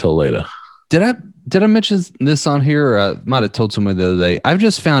didn't come till later. Did I mention this on here? Or I might have told somebody the other day. I've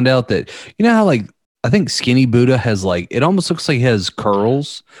just found out that, you know how like I think skinny Buddha has like, it almost looks like he has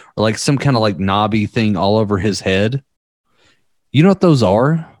curls or like some kind of like knobby thing all over his head. You know what those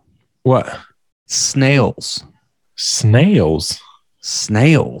are? What? Snails. Snails?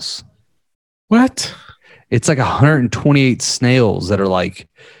 What? It's like 128 snails that are like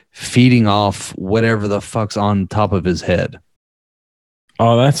feeding off whatever the fuck's on top of his head.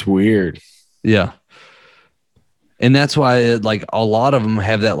 Oh, that's weird. Yeah. And that's why like a lot of them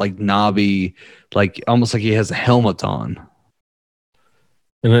have that like knobby, like almost like he has a helmet on.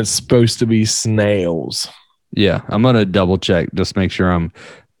 And it's supposed to be snails. Yeah. I'm going to double check. Just make sure I'm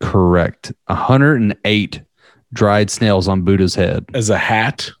correct. 108 dried snails on Buddha's head. As a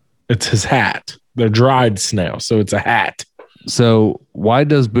hat? It's his hat. They're dried snails. So it's a hat. So why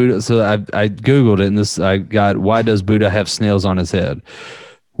does Buddha? So I googled it, and I got, why does Buddha have snails on his head?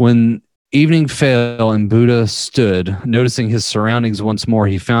 When evening fell and Buddha stood, noticing his surroundings once more,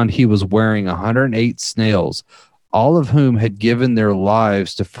 he found he was wearing 108 snails, all of whom had given their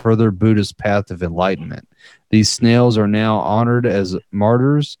lives to further Buddha's path of enlightenment. These snails are now honored as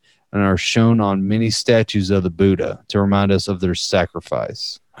martyrs and are shown on many statues of the Buddha to remind us of their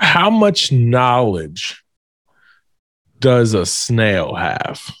sacrifice. How much knowledge does a snail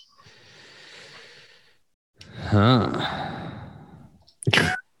have?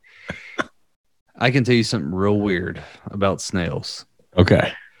 I can tell you something real weird about snails.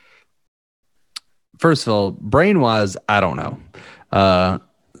 Okay. First of all, brain-wise, I don't know.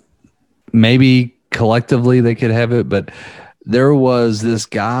 Maybe collectively they could have it, but there was this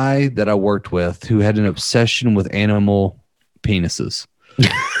guy that I worked with who had an obsession with animal penises.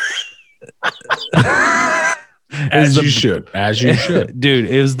 As you should, dude.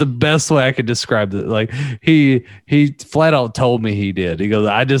 It was the best way I could describe it. Like he flat out told me he did. He goes,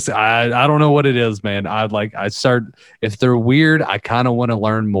 I don't know what it is, man. If they're weird, I kind of want to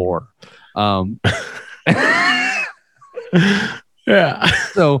learn more. Yeah.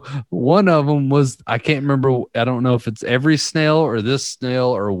 So one of them was, I can't remember. I don't know if it's every snail or this snail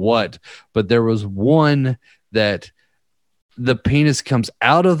or what, but there was one that the penis comes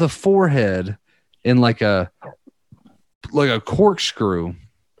out of the forehead in like a corkscrew,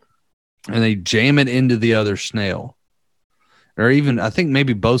 and they jam it into the other snail. Or even, I think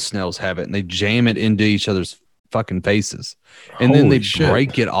maybe both snails have it, and they jam it into each other's fucking faces. And then they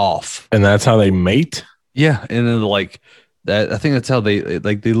break it off. And that's how they mate? Yeah. And then like that, I think that's how they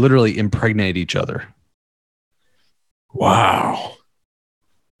literally impregnate each other. Wow.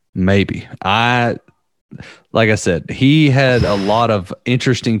 Maybe. Like I said, he had a lot of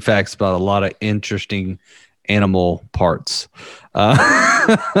interesting facts about a lot of interesting animal parts.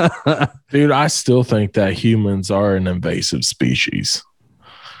 Dude, I still think that humans are an invasive species.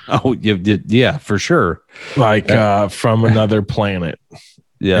 Oh, yeah, for sure. Like from another planet.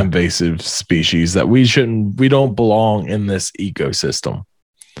 Yeah. Invasive species that we don't belong in this ecosystem.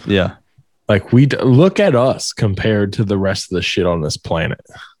 Yeah. Like look at us compared to the rest of the shit on this planet.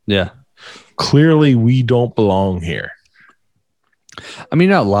 Yeah. Clearly, we don't belong here. I mean,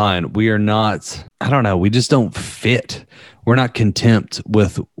 not lying. We are not, I don't know. We just don't fit. We're not content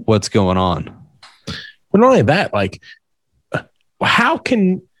with what's going on. But not only that, like, how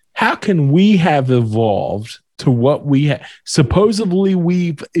can we have evolved to what we have? Supposedly,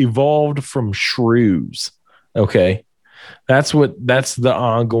 we've evolved from shrews. Okay. That's the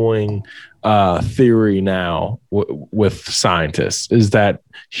ongoing theory now with scientists, is that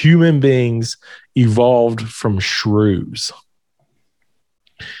human beings evolved from shrews.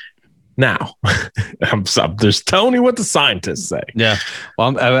 Now, I'm just telling you what the scientists say. Yeah.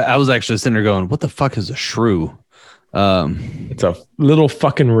 Well, I was actually sitting there going, what the fuck is a shrew? It's a little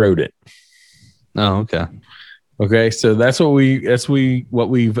fucking rodent. Oh, okay. Okay. So that's what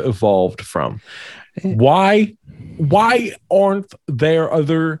we've evolved from. Why aren't there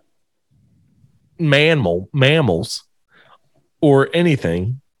other mammals or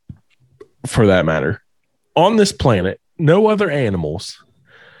anything for that matter on this planet, no other animals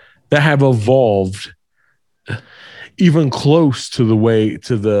that have evolved even close to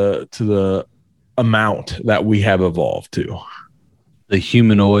the amount that we have evolved to? The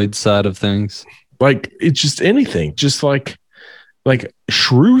humanoid side of things. Like, it's just anything. Just like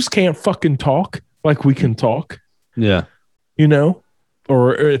shrews can't fucking talk like we can talk. Yeah. You know?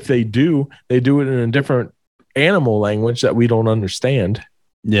 Or if they do it in a different animal language that we don't understand.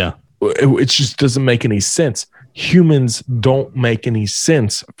 Yeah. It just doesn't make any sense. Humans don't make any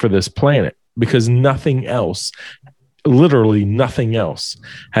sense for this planet because nothing else, literally nothing else,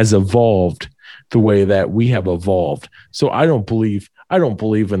 has evolved the way that we have evolved. So I don't believe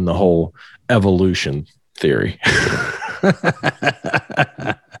in the whole evolution theory.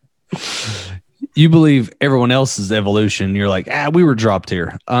 You believe everyone else's evolution. You're like, we were dropped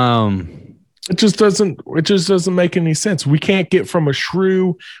here. It just doesn't make any sense. We can't get from a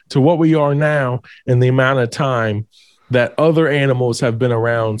shrew to what we are now in the amount of time that other animals have been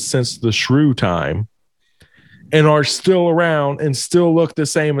around since the shrew time and are still around and still look the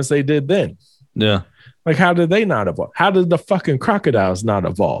same as they did then. Yeah. Like, how did they not evolve? How did the fucking crocodiles not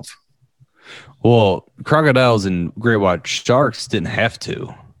evolve? Well, crocodiles and great white sharks didn't have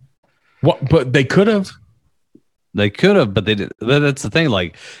to. What? But they could have. They could have, but they didn't. That's the thing.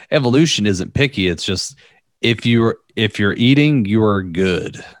 Like, evolution isn't picky. It's just if you're eating, you are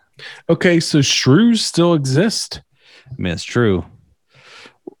good. Okay, so shrews still exist. I mean, it's true.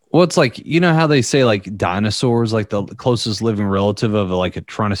 Well, it's like, you know how they say like dinosaurs, like the closest living relative of like a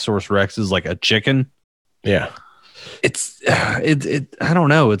Tyrannosaurus Rex is like a chicken. Yeah. I don't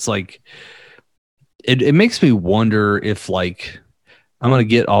know. It's like, it makes me wonder if like, I'm going to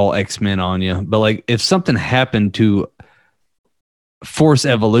get all X-Men on you, but like if something happened to force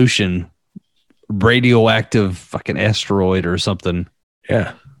evolution, radioactive fucking asteroid or something.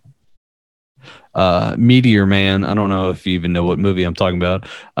 Yeah. Meteor Man. I don't know if you even know what movie I'm talking about.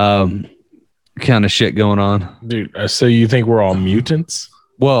 Kind of shit going on. Dude, so you think we're all mutants?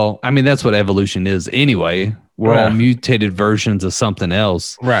 Well, I mean, that's what evolution is anyway. We're all mutated versions of something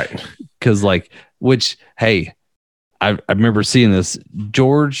else. Right. Because like, which, hey, I remember seeing this.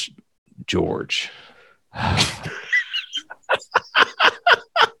 George.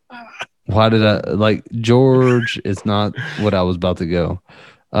 Why did I like George? It's not what I was about to go.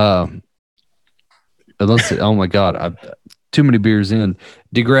 Let's see. Oh my God. I'm too many beers in.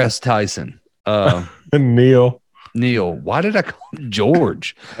 DeGrasse Tyson. Neil. Why did I call him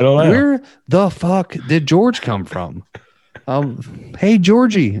George? I don't know. Where the fuck did George come from? Hey,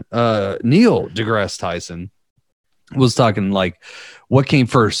 Georgie. Neil deGrasse Tyson was talking like, what came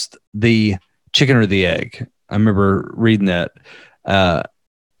first, the chicken or the egg? I remember reading that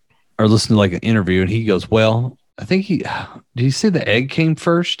or listening to like an interview, and he goes, well, I think did he say the egg came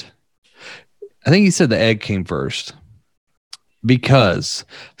first? I think he said the egg came first because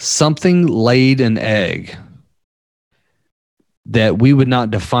something laid an egg that we would not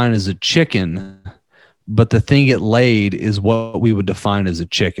define as a chicken, but the thing it laid is what we would define as a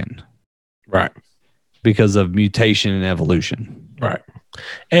chicken. Right. Because of mutation and evolution. Right.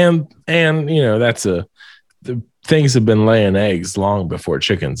 And you know, the things have been laying eggs long before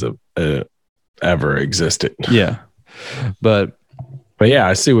chickens have ever existed. Yeah. But yeah,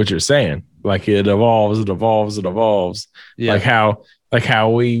 I see what you're saying. Like it evolves. Yeah. Like how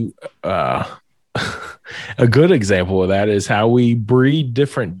we a good example of that is how we breed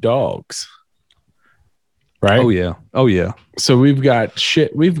different dogs. Right? Oh yeah. So we've got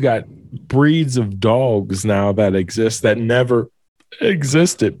breeds of dogs now that exist that never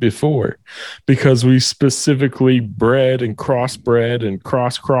existed before because we specifically bred and crossbred and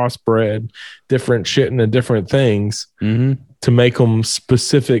crossbred different shit into different things to make them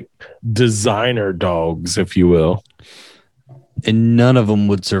specific designer dogs, if you will. And none of them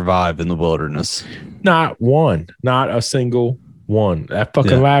would survive in the wilderness. Not one, not a single one. That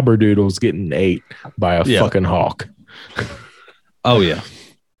fucking Labradoodle's getting ate by a fucking hawk. Oh yeah.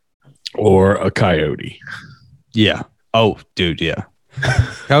 Or a coyote. Yeah. Oh, dude, yeah.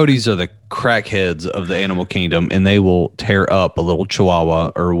 Coyotes are the crackheads of the animal kingdom, and they will tear up a little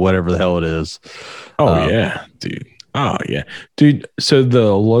chihuahua or whatever the hell it is. Oh, yeah, dude. Oh, yeah. Dude, so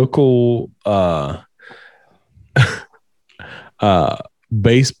the local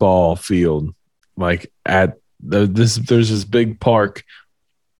baseball field, like at there's this big park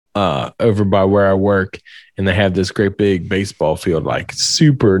over by where I work, and they have this great big baseball field, like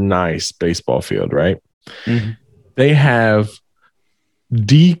super nice baseball field, right? Mm-hmm. They have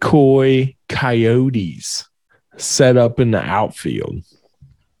decoy coyotes set up in the outfield.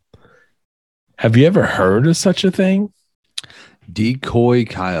 Have you ever heard of such a thing? Decoy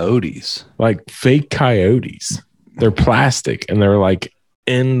coyotes. Like fake coyotes. They're plastic and they're like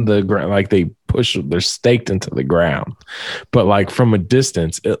in the ground, like they're staked into the ground. But like from a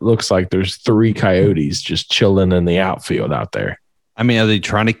distance, it looks like there's 3 coyotes just chilling in the outfield out there. I mean, are they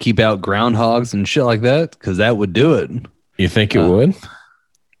trying to keep out groundhogs and shit like that? Because that would do it. You think it would?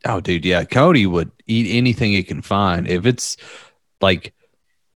 Oh, dude, yeah. Coyote would eat anything it can find. If it's like,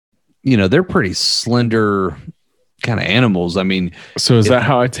 you know, they're pretty slender kind of animals. I mean, so is that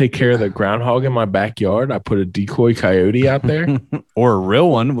how I take care of the groundhog in my backyard? I put a decoy coyote out there, or a real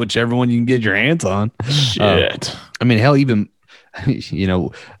one, whichever one you can get your hands on. Shit. I mean, hell, even, you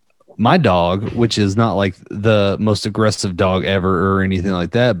know, my dog, which is not like the most aggressive dog ever or anything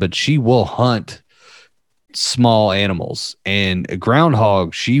like that, but she will hunt small animals, and a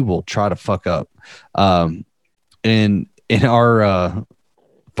groundhog she will try to fuck up. And in our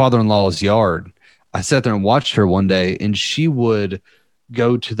father-in-law's yard, I sat there and watched her one day, and she would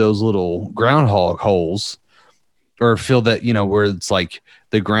go to those little groundhog holes, or feel that, you know, where it's like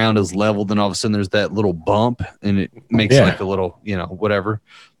the ground is leveled and all of a sudden there's that little bump and it makes like a little, you know, whatever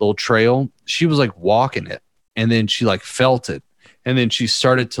little trail. She was like walking it, and then she like felt it, and then she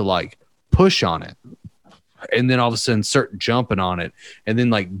started to like push on it, and then all of a sudden start jumping on it, and then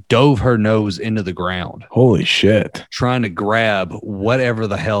like dove her nose into the ground. Holy shit. Trying to grab whatever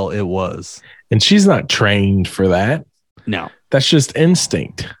the hell it was. And she's not trained for that. No. That's just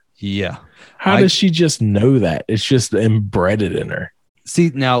instinct. Yeah. How does she just know that? It's just embedded in her.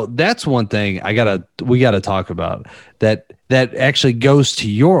 See, now that's one thing we gotta talk about that actually goes to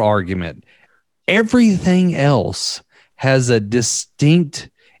your argument. Everything else has a distinct,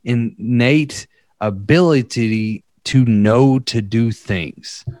 innate ability to know to do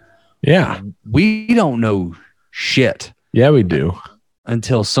things. Yeah. We don't know shit Yeah, we do.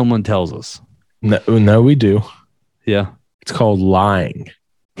 until someone tells us. No, we do. Yeah. It's called lying.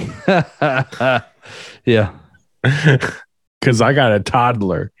 Yeah. Because I got a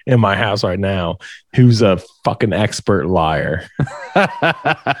toddler in my house right now who's a fucking expert liar.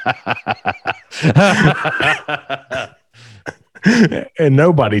 And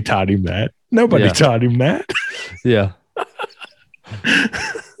nobody taught him that. Nobody Yeah. taught him that. Yeah.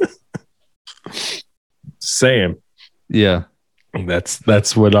 Sam, Yeah. that's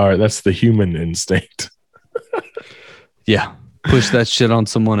the human instinct. Yeah. Push that shit on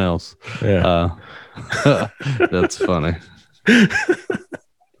someone else. Yeah. That's funny. All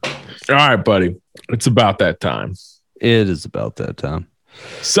right, buddy. It's about that time. It is about that time.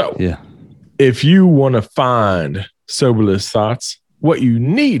 So, Yeah. if you want to find Soberless Thoughts, what you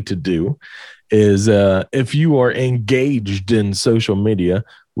need to do is if you are engaged in social media,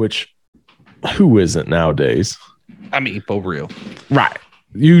 which who isn't nowadays? I mean, for real. Right.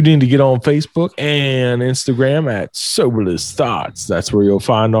 You need to get on Facebook and Instagram at Soberless Thoughts. That's where you'll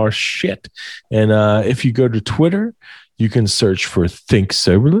find our shit. And if you go to Twitter, you can search for Think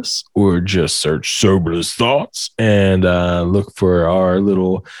Soberless or just search Soberless Thoughts and look for our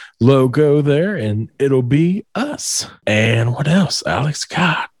little logo there, and it'll be us. And what else, Alex?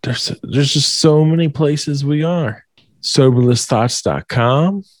 God, there's just so many places we are.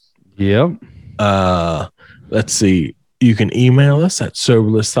 Soberlessthoughts.com. Yep. Let's see. You can email us at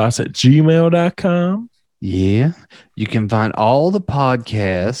soberlessthoughts@gmail.com. Yeah. You can find all the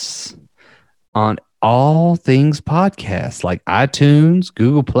podcasts on All Things Podcasts, like iTunes,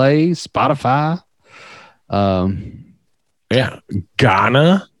 Google Play, Spotify. Yeah.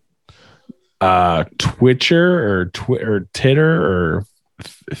 Ghana, Twitcher or Titter or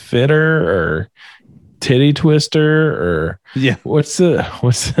Fitter or Titty Twister or Yeah. what's the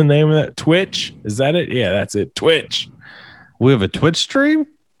name of that? Twitch? Is that it? Yeah, that's it. Twitch. We have a Twitch stream?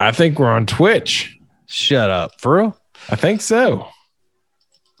 I think we're on Twitch. Shut up. For real? I think so.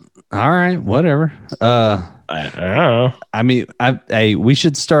 All right. Whatever. I don't know. I mean, hey, we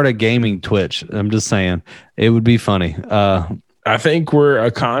should start a gaming Twitch. I'm just saying. It would be funny. I think we're a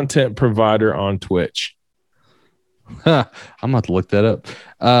content provider on Twitch. I'm about to look that up.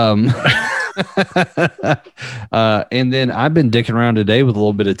 And then I've been dicking around today with a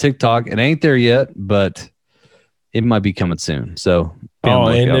little bit of TikTok. It ain't there yet, but it might be coming soon. So,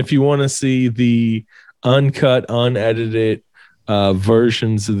 and if you want to see the uncut, unedited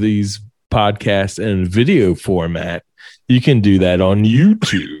versions of these podcasts in video format, you can do that on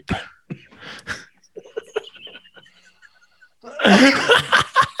YouTube.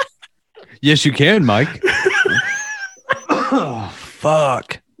 Yes, you can, Mike. Oh,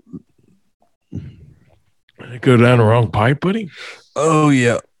 fuck. Did it go down the wrong pipe, buddy? Oh,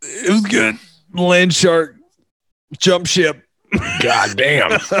 yeah. It was good. Land shark. Jump ship. God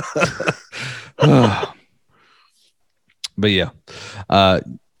damn. But yeah.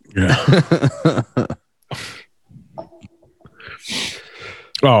 Yeah.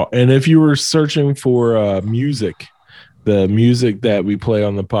 Oh, and if you were searching for music, the music that we play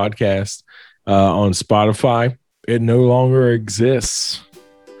on the podcast on Spotify, it no longer exists.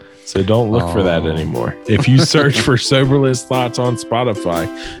 So don't look for that anymore. If you search for Soberless Thoughts on Spotify,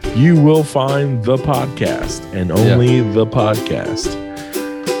 you will find the podcast and only the podcast.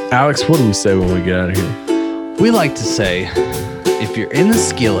 Alex, what do we say when we get out of here? We like to say, if you're in the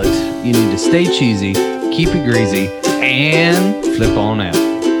skillet, you need to stay cheesy, keep it greasy, and flip on out.